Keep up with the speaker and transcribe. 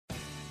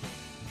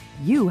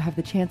you have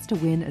the chance to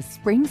win a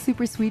spring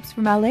super sweeps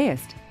from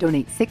LAist.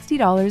 Donate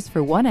 $60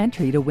 for one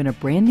entry to win a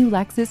brand new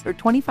Lexus or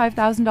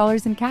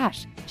 $25,000 in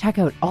cash. Check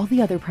out all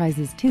the other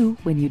prizes too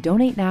when you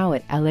donate now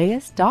at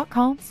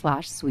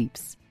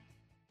laist.com/sweeps.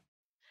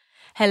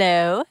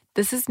 Hello,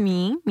 this is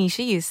me,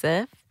 Misha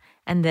Yusuf,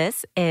 and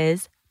this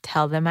is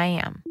Tell Them I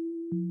Am.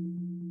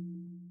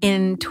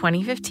 In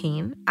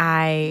 2015,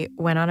 I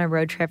went on a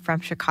road trip from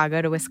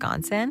Chicago to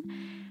Wisconsin,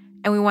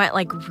 and we went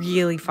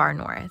really far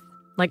north.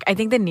 I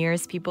think the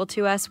nearest people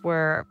to us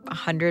were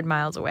 100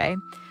 miles away,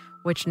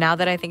 which now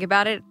that I think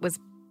about it was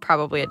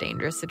probably a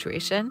dangerous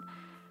situation.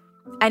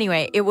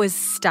 Anyway, it was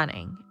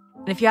stunning.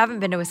 And if you haven't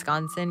been to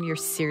Wisconsin, you're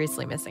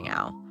seriously missing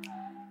out.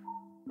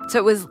 So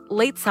it was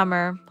late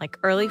summer,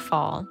 early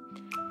fall.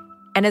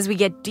 And as we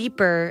get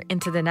deeper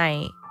into the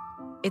night,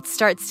 it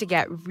starts to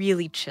get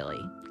really chilly,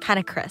 kind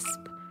of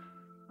crisp.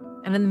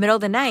 And in the middle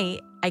of the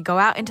night, I go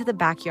out into the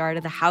backyard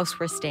of the house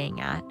we're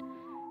staying at.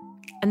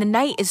 And the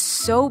night is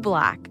so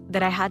black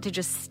that I had to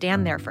just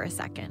stand there for a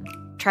second,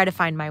 try to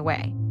find my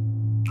way.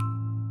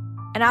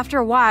 And after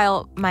a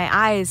while, my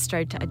eyes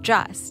started to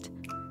adjust.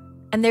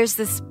 And there's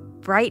this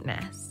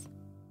brightness.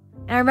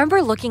 And I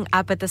remember looking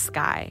up at the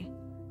sky.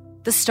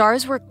 The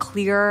stars were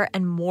clearer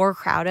and more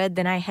crowded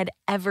than I had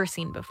ever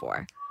seen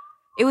before.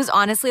 It was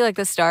honestly like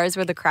the stars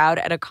were the crowd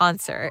at a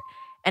concert,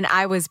 and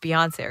I was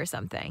Beyoncé or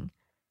something.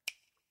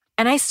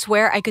 And I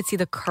swear I could see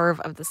the curve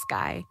of the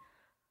sky.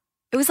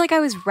 It was like I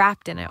was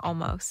wrapped in it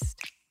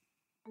almost.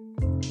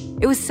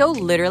 It was so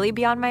literally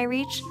beyond my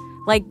reach,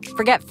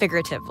 forget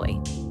figuratively.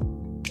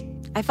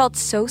 I felt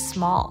so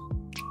small,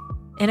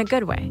 in a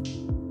good way.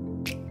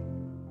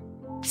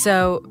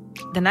 So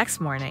the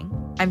next morning,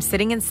 I'm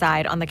sitting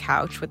inside on the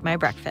couch with my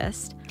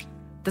breakfast.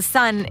 The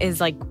sun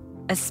is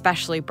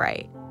especially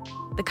bright.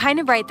 The kind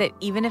of bright that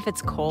even if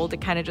it's cold,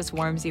 it kind of just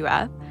warms you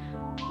up.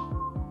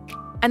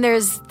 And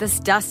there's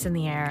this dust in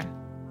the air.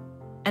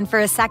 And for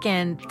a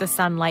second, the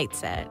sun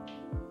lights it.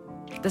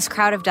 This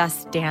crowd of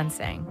dust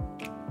dancing.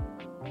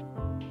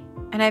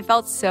 And I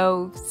felt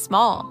so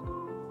small.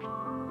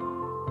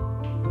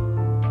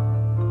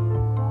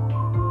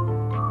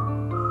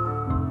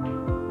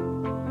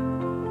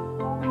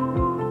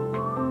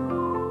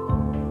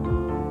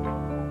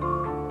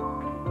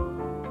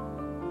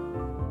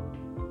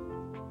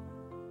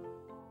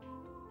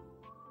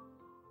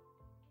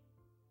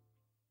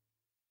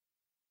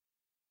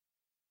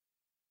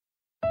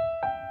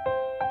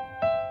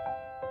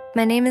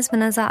 My name is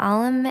Munazza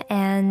Alam,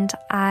 and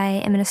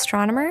I am an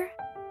astronomer.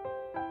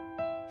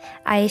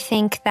 I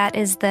think that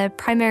is the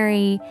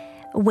primary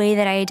way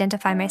that I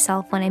identify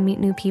myself when I meet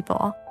new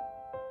people.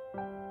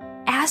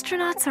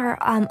 Astronauts are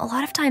a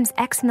lot of times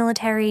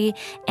ex-military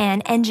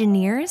and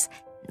engineers,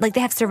 they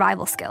have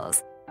survival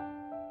skills,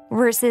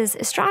 versus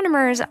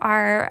astronomers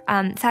are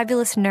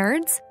fabulous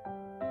nerds.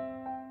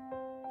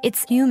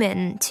 It's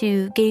human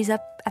to gaze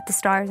up at the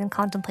stars and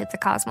contemplate the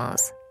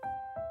cosmos.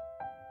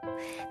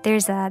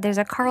 There's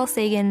a Carl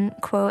Sagan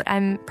quote,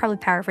 I'm probably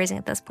paraphrasing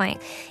at this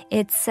point.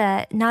 It's,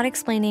 not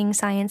explaining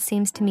science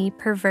seems to me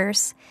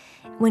perverse.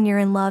 When you're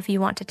in love,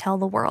 you want to tell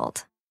the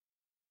world.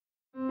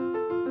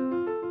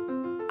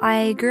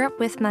 I grew up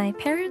with my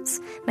parents.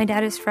 My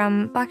dad is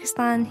from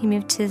Pakistan. He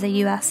moved to the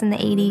U.S. in the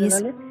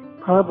 80s.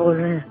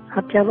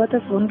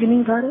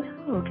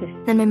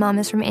 And my mom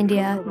is from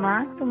India.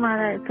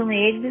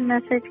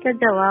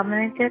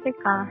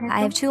 I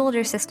have two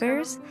older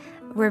sisters.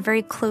 We're a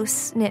very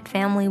close-knit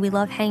family. We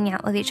love hanging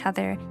out with each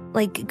other.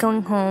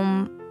 Going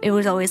home, it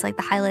was always the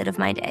highlight of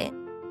my day.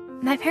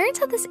 My parents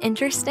had this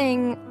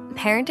interesting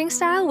parenting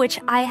style,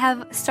 which I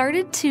have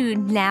started to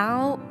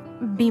now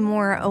be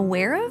more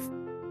aware of.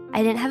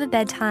 I didn't have a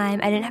bedtime.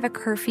 I didn't have a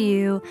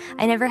curfew.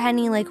 I never had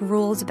any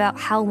rules about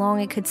how long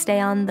it could stay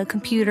on the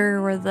computer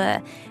or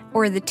the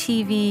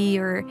TV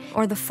or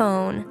the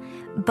phone.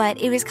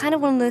 But it was kind of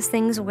one of those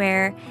things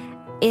where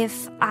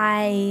if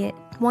I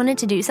wanted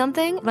to do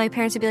something, my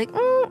parents would be like,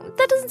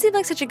 that doesn't seem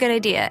like such a good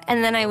idea.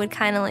 And then I would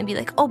kind of be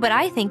like, oh, but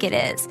I think it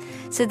is.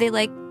 So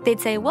they'd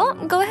say, well,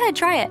 go ahead,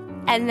 try it.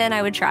 And then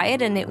I would try it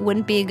and it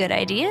wouldn't be a good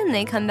idea. And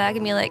they'd come back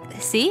and be like,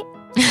 see?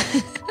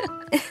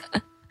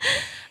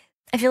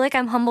 I feel like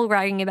I'm humble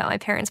bragging about my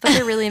parents, but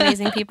they're really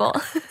amazing people.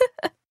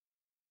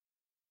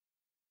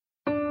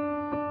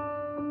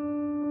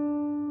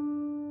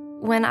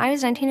 When I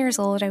was 19 years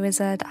old, I was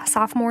a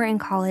sophomore in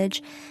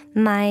college.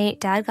 My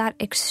dad got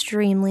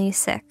extremely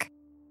sick.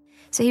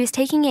 So he was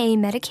taking a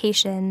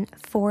medication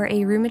for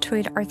a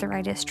rheumatoid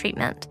arthritis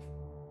treatment.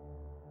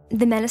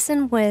 The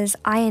medicine was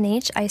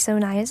INH,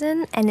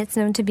 isoniazid, and it's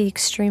known to be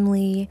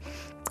extremely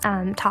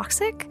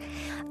toxic.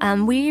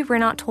 We were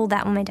not told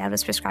that when my dad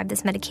was prescribed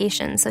this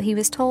medication. So he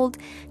was told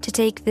to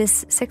take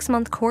this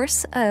 6-month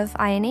course of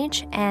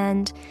INH,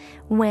 and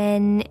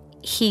when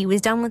he was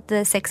done with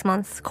the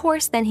 6-month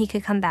course, then he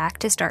could come back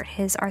to start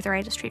his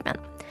arthritis treatment.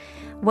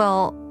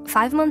 Well,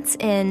 5 months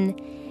in,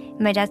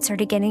 my dad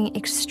started getting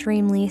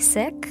extremely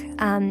sick.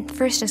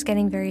 First just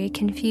getting very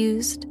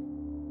confused.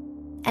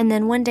 And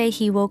then one day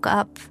he woke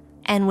up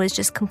and was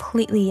just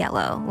completely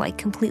yellow,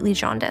 completely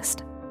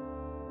jaundiced.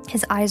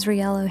 His eyes were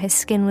yellow, his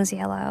skin was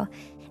yellow.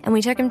 And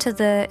we took him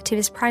to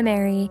his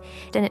primary,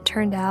 and it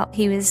turned out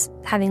he was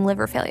having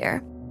liver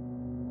failure.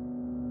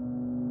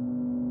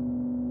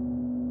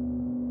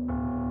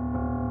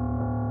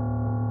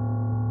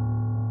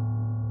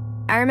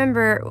 I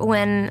remember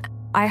when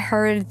I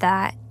heard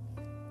that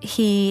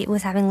he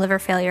was having liver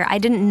failure, I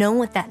didn't know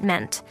what that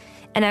meant.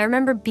 And I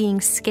remember being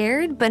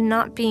scared, but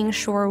not being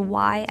sure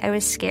why I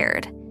was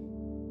scared.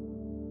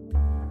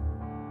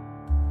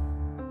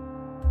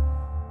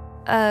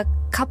 A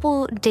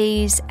couple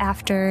days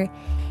after,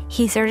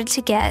 he started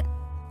to get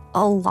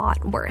a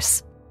lot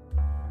worse.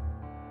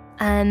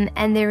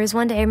 And there was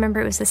one day, I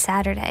remember it was a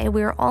Saturday,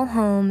 we were all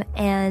home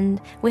and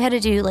we had to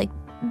do like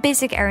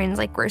basic errands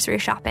like grocery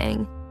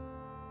shopping.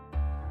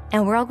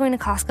 And we're all going to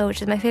Costco,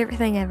 which is my favorite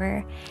thing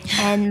ever.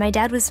 And my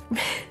dad was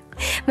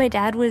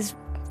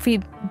he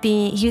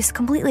was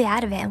completely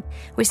out of it.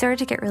 We started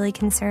to get really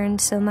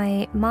concerned. So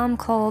my mom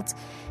called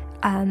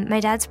my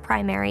dad's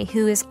primary,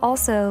 who is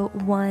also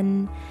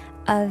one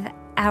of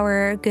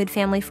our good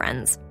family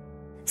friends.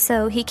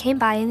 So he came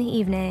by in the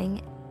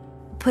evening,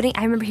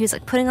 I remember he was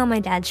like putting on my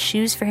dad's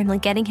shoes for him,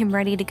 like getting him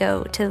ready to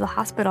go to the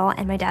hospital,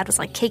 and my dad was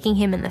like kicking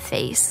him in the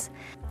face.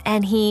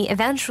 And he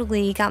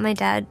eventually got my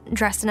dad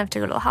dressed enough to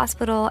go to the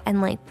hospital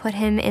and like put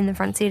him in the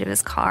front seat of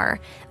his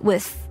car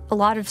with a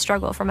lot of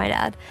struggle for my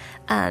dad,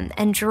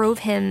 and drove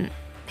him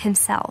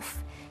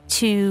himself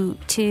to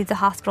the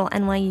hospital,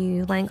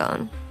 NYU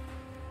Langone.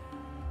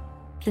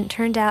 It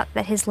turned out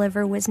that his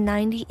liver was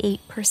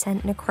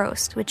 98%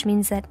 necrosed, which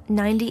means that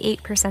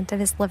 98% of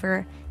his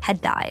liver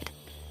had died.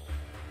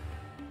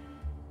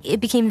 It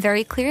became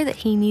very clear that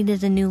he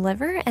needed a new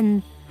liver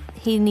and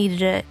he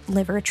needed a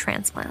liver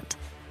transplant.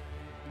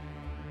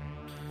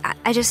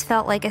 I just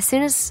felt like as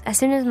soon as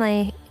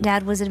my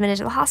dad was admitted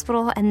to the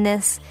hospital and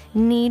this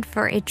need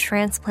for a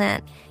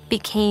transplant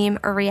became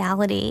a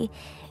reality,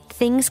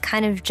 things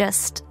kind of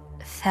just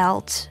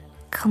felt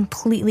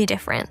completely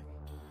different.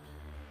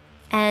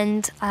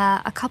 And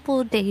a couple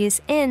of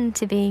days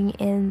into being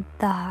in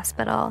the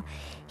hospital,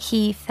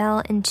 he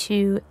fell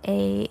into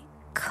a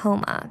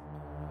coma.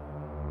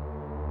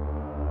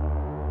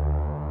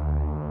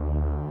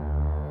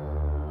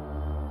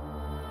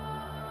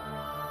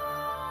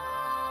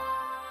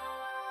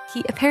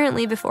 He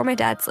apparently, before my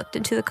dad slipped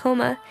into the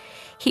coma,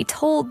 he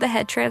told the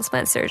head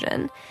transplant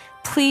surgeon,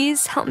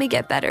 "Please help me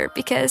get better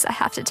because I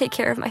have to take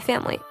care of my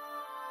family."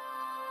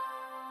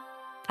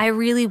 I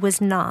really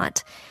was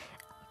not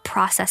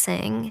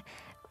processing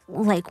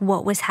like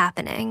what was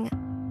happening.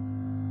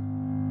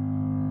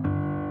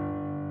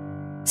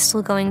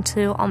 Still going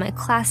to all my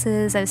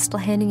classes, I was still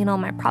handing in all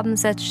my problem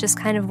sets, just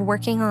kind of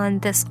working on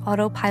this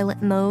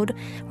autopilot mode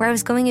where I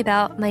was going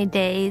about my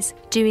days,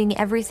 doing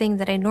everything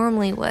that I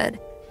normally would.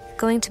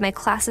 Going to my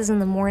classes in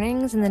the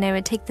mornings, and then I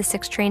would take the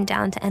 6 train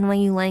down to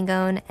NYU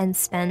Langone and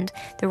spend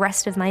the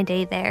rest of my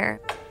day there.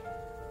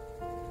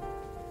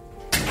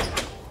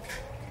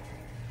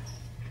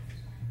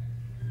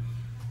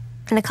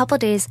 And a couple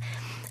days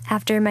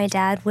after my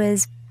dad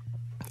was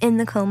in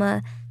the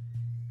coma,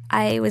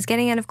 I was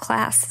getting out of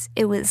class.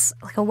 It was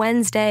like a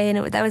Wednesday,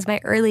 and that was my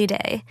early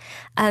day.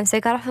 So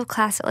I got off of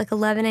class at like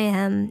 11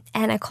 a.m.,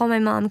 and I called my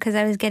mom because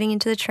I was getting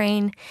into the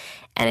train,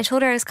 and I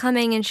told her I was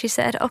coming, and she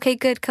said, "Okay,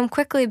 good, come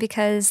quickly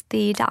because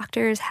the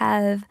doctors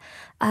have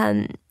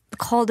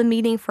called a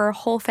meeting for a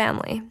whole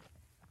family."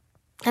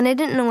 And I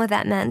didn't know what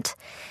that meant,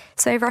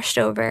 so I rushed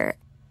over.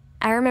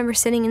 I remember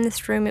sitting in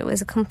this room. It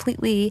was a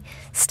completely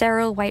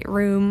sterile white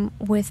room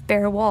with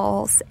bare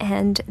walls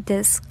and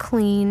this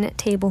clean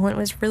table, and it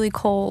was really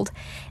cold.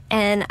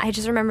 And I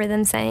just remember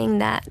them saying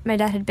that my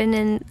dad had been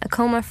in a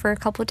coma for a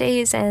couple of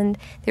days and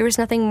there was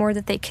nothing more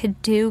that they could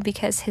do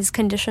because his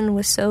condition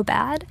was so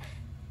bad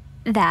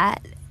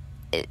that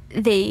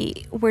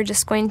they were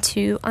just going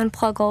to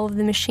unplug all of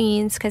the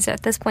machines because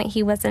at this point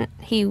he was in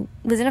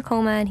a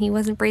coma and he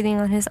wasn't breathing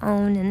on his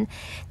own, and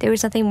there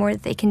was nothing more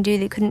that they can do.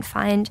 They couldn't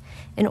find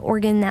an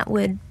organ that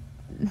would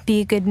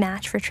be a good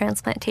match for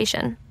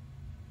transplantation.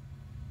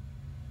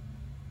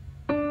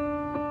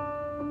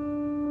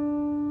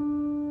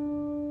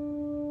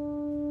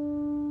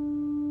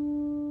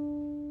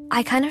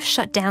 I kind of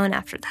shut down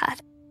after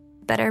that.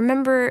 But I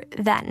remember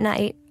that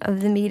night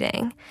of the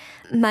meeting,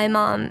 my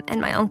mom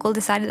and my uncle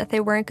decided that they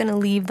weren't going to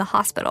leave the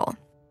hospital.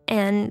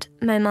 And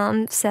my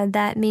mom said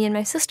that me and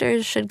my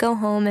sisters should go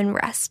home and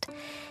rest.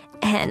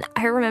 And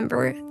I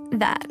remember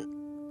that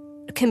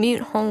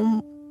commute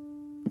home,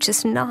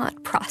 just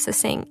not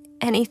processing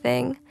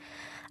anything,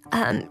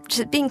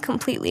 just being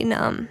completely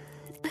numb.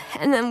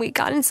 And then we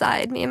got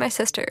inside, me and my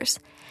sisters,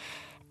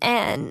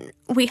 and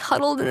we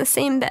huddled in the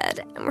same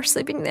bed and we're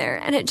sleeping there.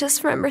 And I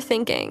just remember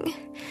thinking,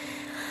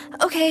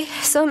 okay,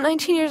 so I'm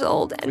 19 years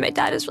old and my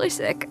dad is really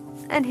sick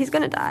and he's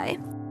gonna die.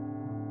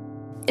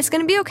 It's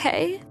gonna be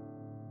okay.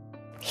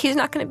 He's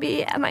not gonna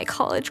be at my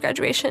college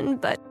graduation,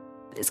 but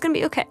it's gonna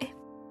be okay.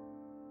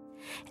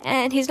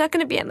 And he's not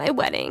gonna be at my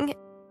wedding,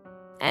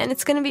 and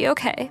it's gonna be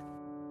okay.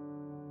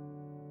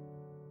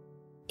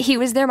 He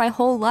was there my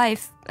whole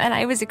life, and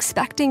I was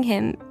expecting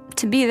him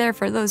to be there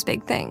for those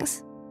big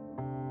things.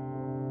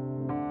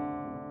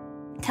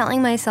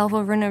 telling myself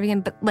over and over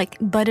again,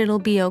 but it'll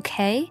be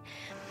okay,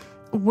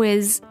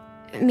 was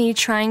me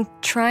trying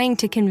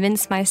to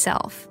convince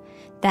myself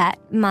that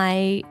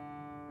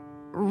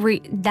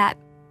that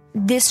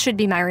this should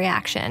be my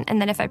reaction,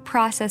 and that if I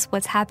process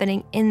what's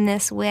happening in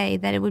this way,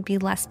 that it would be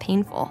less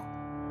painful.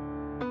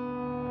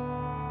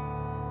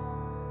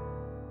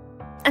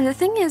 And the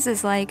thing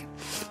is like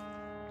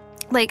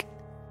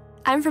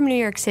I'm from New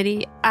York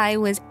City. I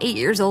was 8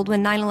 years old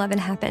when 9/11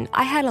 happened.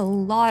 I had a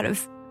lot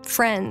of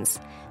friends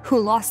who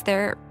lost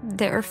their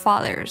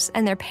fathers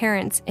and their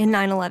parents in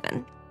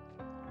 9/11.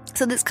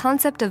 So this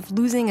concept of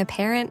losing a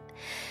parent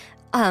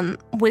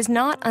was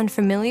not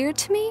unfamiliar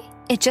to me.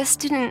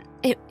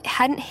 It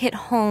hadn't hit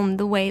home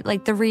the way,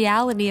 like the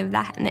reality of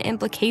that and the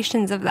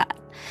implications of that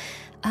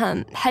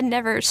had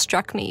never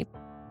struck me.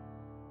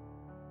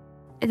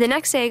 The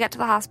next day I got to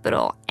the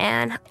hospital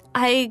and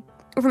I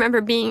remember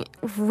being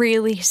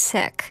really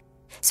sick.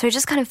 So I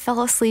just kind of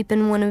fell asleep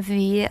in one of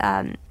the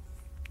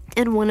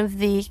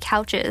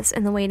couches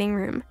in the waiting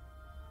room.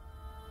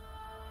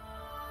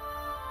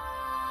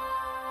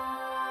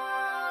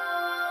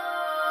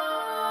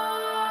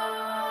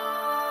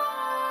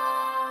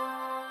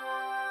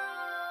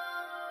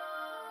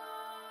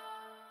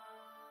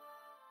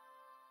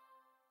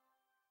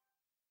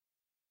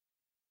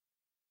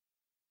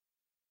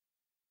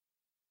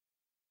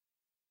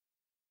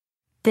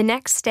 The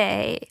next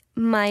day,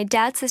 my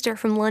dad's sister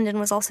from London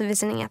was also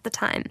visiting at the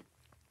time,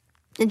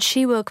 and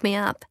she woke me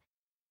up.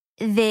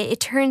 It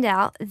turned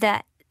out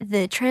that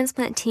the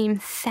transplant team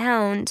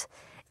found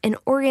an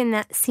organ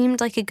that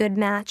seemed like a good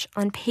match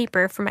on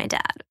paper for my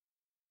dad.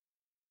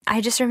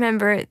 I just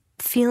remember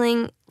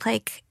feeling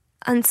like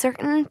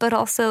uncertain, but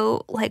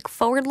also like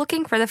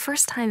forward-looking for the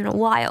first time in a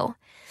while.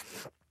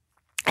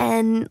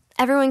 And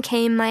everyone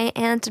came, my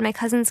aunt and my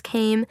cousins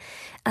came,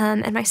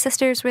 and my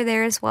sisters were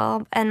there as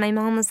well, and my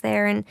mom was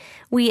there, and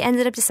we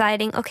ended up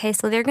deciding, okay,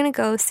 so they're going to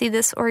go see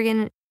this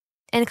organ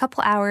in a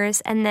couple hours,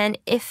 and then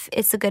if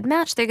it's a good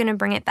match, they're going to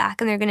bring it back,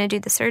 and they're going to do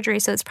the surgery,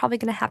 so it's probably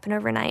going to happen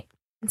overnight.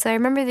 And so I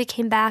remember they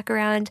came back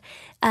around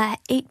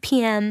 8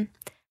 p.m.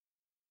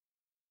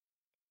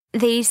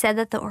 They said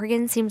that the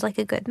organ seemed like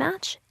a good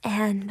match,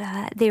 and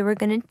they were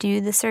going to do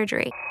the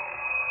surgery.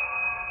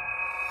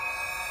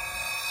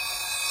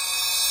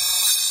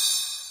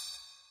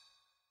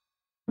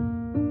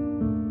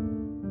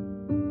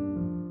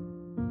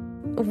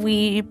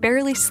 We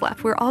barely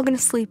slept. We were all going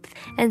to sleep.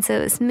 And so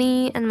it was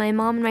me and my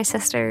mom and my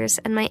sisters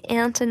and my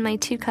aunt and my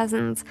two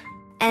cousins.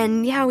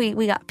 And yeah,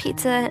 we got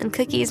pizza and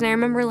cookies. And I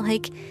remember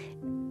like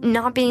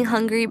not being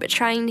hungry, but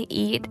trying to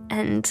eat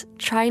and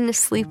trying to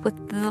sleep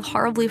with the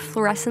horribly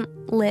fluorescent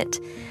lit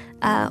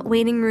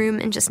waiting room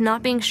and just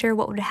not being sure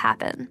what would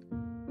happen.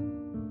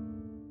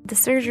 The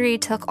surgery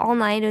took all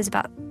night. It was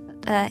about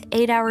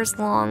 8 hours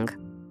long.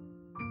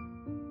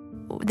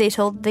 They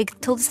told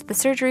us that the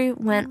surgery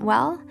went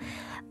well.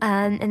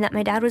 And that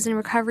my dad was in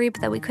recovery, but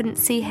that we couldn't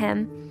see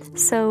him,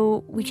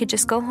 so we could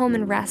just go home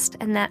and rest,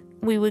 and that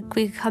we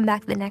could come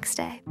back the next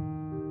day.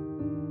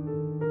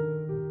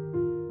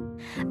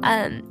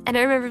 And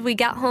I remember we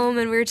got home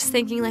and we were just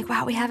thinking like,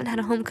 wow, we haven't had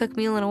a home-cooked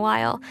meal in a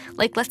while.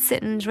 Like, let's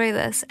sit and enjoy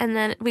this. And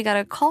then we got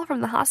a call from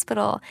the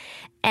hospital,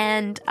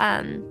 and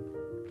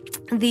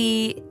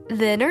the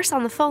nurse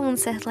on the phone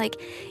said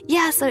like,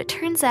 yeah, so it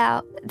turns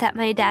out that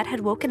my dad had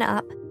woken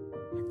up.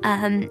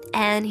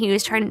 And he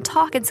was trying to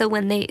talk, and so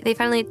when they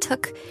finally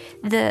took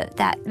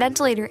that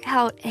ventilator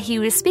out, he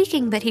was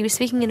speaking, but he was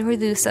speaking in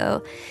Urdu,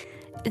 so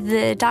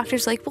the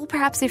doctor's like, well,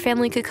 perhaps your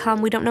family could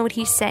come, we don't know what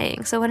he's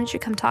saying, so why don't you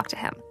come talk to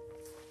him?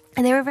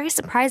 And they were very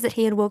surprised that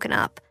he had woken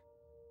up.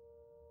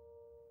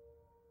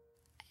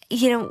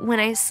 You know,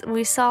 when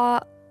we saw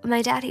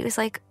my dad, he was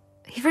like,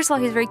 first of all,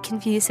 he was very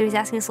confused, so he was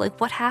asking us,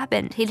 like, what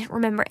happened? He didn't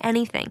remember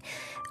anything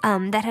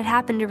that had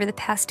happened over the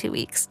past 2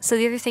 weeks. So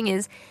the other thing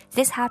is,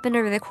 this happened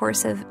over the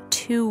course of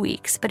 2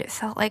 weeks, but it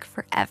felt like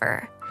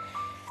forever.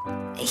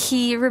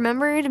 He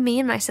remembered me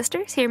and my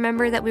sisters. He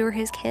remembered that we were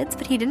his kids,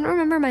 but he didn't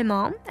remember my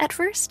mom at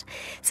first.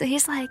 So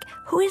he's like,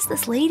 who is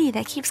this lady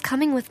that keeps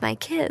coming with my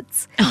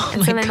kids? Oh,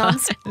 and so my God.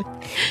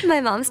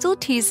 my mom still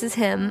teases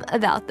him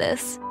about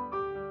this.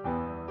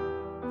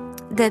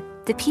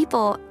 The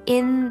people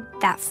in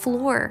that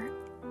floor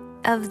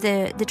of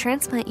the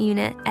transplant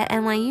unit at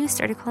NYU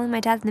started calling my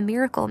dad the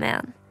Miracle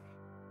Man.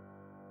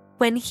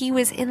 When he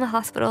was in the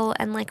hospital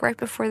and like right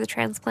before the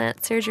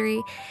transplant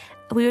surgery,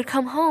 we would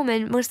come home,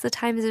 and most of the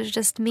times it was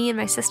just me and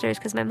my sisters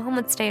because my mom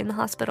would stay in the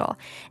hospital,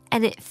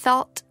 and it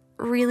felt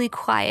really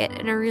quiet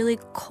and really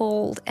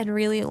cold and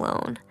really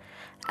alone.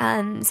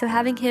 So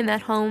having him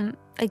at home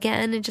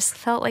again, it just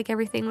felt like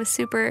everything was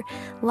super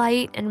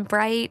light and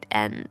bright,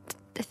 and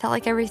it felt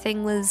like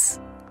everything was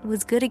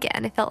good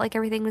again. It felt like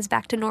everything was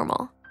back to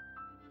normal.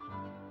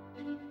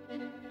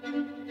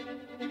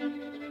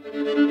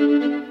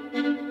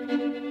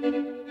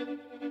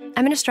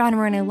 I'm an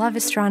astronomer and I love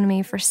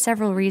astronomy for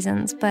several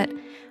reasons, but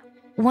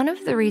one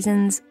of the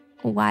reasons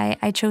why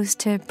I chose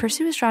to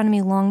pursue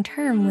astronomy long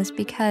term was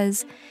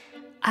because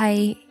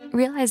I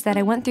realized that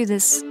I went through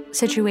this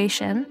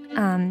situation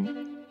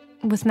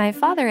with my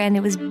father, and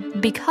it was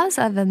because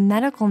of a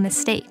medical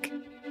mistake.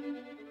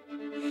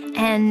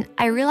 And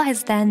I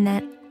realized then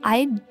that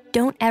I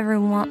don't ever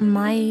want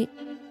my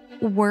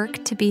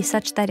work to be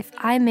such that if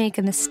I make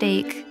a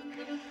mistake,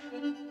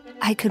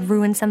 I could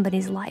ruin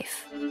somebody's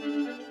life.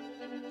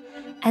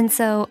 And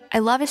so I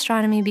love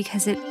astronomy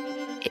because it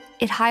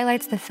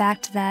highlights the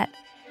fact that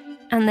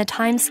on the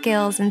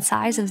timescales and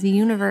size of the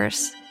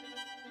universe,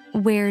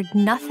 we're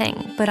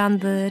nothing, but on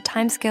the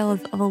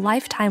timescale of a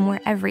lifetime, we're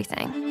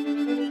everything.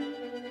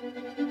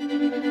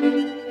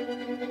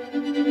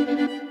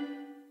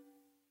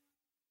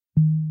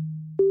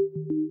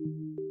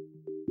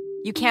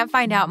 You can't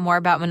find out more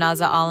about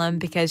Munazza Alam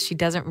because she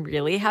doesn't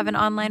really have an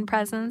online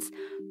presence,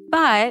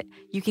 but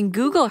you can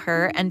Google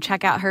her and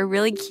check out her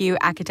really cute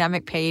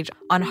academic page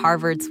on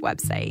Harvard's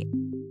website.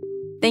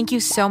 Thank you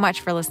so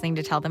much for listening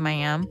to Tell Them I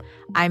Am.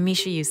 I'm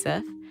Misha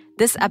Youssef.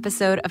 This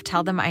episode of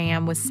Tell Them I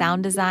Am was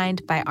sound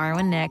designed by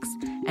Arwen Nix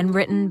and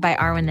written by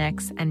Arwen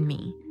Nix and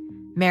me.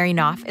 Mary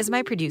Knopf is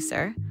my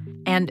producer.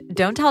 And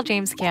don't tell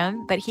James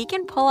Kim, but he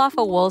can pull off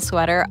a wool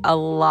sweater a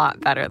lot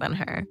better than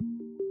her.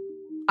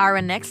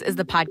 Arwen Nix is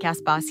the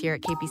podcast boss here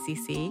at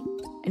KPCC,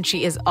 and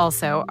she is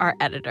also our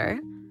editor.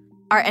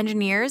 Our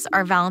engineers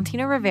are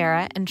Valentina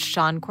Rivera and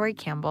Sean Corey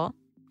Campbell.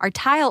 Our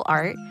tile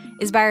art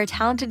is by our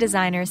talented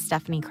designer,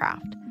 Stephanie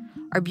Kraft.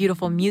 Our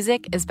beautiful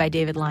music is by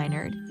David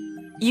Leinard.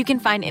 You can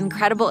find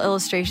incredible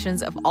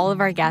illustrations of all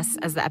of our guests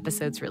as the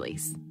episodes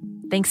release.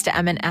 Thanks to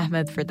Emin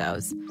Ahmed for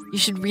those. You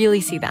should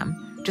really see them.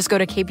 Just go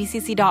to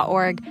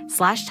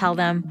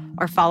kpcc.org/tellthem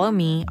or follow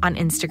me on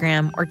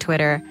Instagram or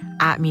Twitter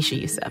 @Misha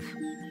Youssef.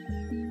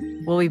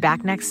 We'll be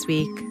back next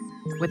week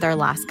with our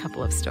last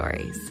couple of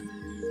stories.